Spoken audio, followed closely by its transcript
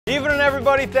Evening,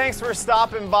 everybody. Thanks for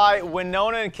stopping by.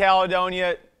 Winona and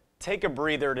Caledonia, take a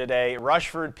breather today.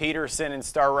 Rushford-Peterson and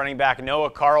star running back Noah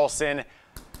Carlson.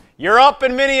 You're up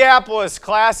in Minneapolis,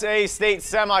 Class A state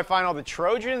semifinal. The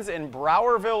Trojans in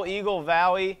Browerville, Eagle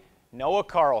Valley. Noah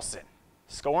Carlson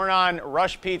scoring on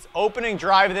Rush Pete's opening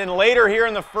drive. Then later here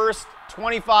in the first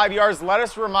 25 yards, let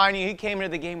us remind you, he came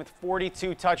into the game with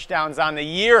 42 touchdowns on the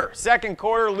year. Second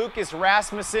quarter, Lucas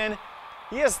Rasmussen,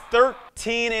 he has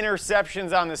 13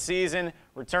 interceptions on the season,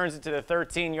 returns it to the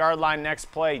 13-yard line. Next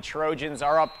play, Trojans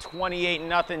are up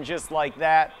 28-0 just like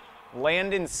that.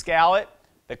 Landon Scallett,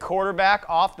 the quarterback,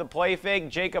 off the play fake.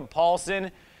 Jacob Paulson,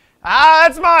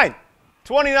 that's mine.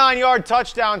 29-yard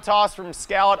touchdown toss from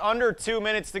Scallett. Under 2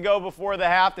 minutes to go before the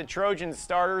half. The Trojan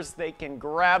starters, they can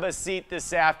grab a seat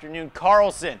this afternoon.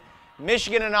 Carlson,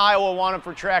 Michigan and Iowa want him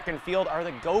for track and field. Are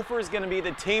the Gophers going to be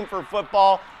the team for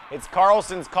football? It's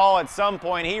Carlson's call at some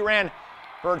point. He ran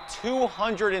for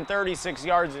 236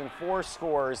 yards and 4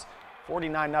 scores,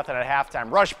 49-0 at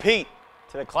halftime. Rush Pete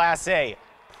to the Class A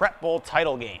Prep Bowl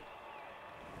title game.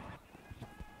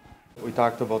 We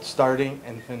talked about starting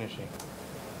and finishing,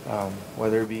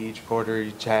 whether it be each quarter,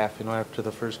 each half. You know, after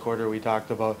the first quarter, we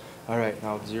talked about, all right,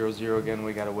 now it's 0-0 again.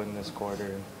 We got to win this quarter.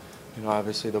 And, you know,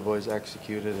 obviously the boys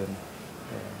executed, and you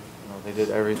know, they did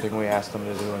everything we asked them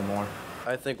to do and more.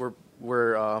 I think we're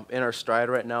in our stride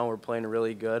right now. We're playing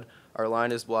really good. Our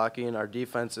line is blocking. Our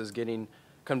defense is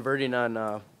converting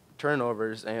on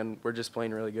turnovers, and we're just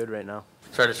playing really good right now.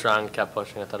 Started strong, kept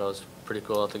pushing. I thought it was pretty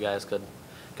cool that the guys could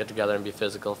get together and be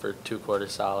physical for 2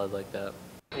 quarters solid like that.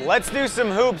 Let's do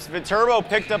some hoops. Viterbo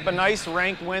picked up a nice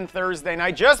ranked win Thursday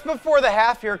night. Just before the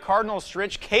half here, Cardinals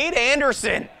stretch. Cade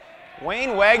Anderson.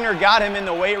 Wayne Wagner got him in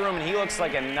the weight room, and he looks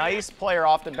like a nice player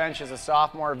off the bench as a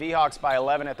sophomore. V-Hawks by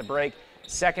 11 at the break.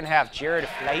 Second half, Jared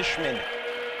Fleischman.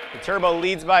 Viterbo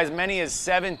leads by as many as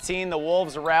 17. The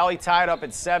Wolves rally, tied up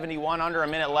at 71. Under a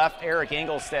minute left. Eric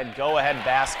Engelstead, go-ahead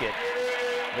basket.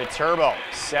 Viterbo,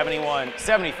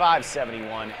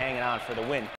 75-71, hanging on for the win.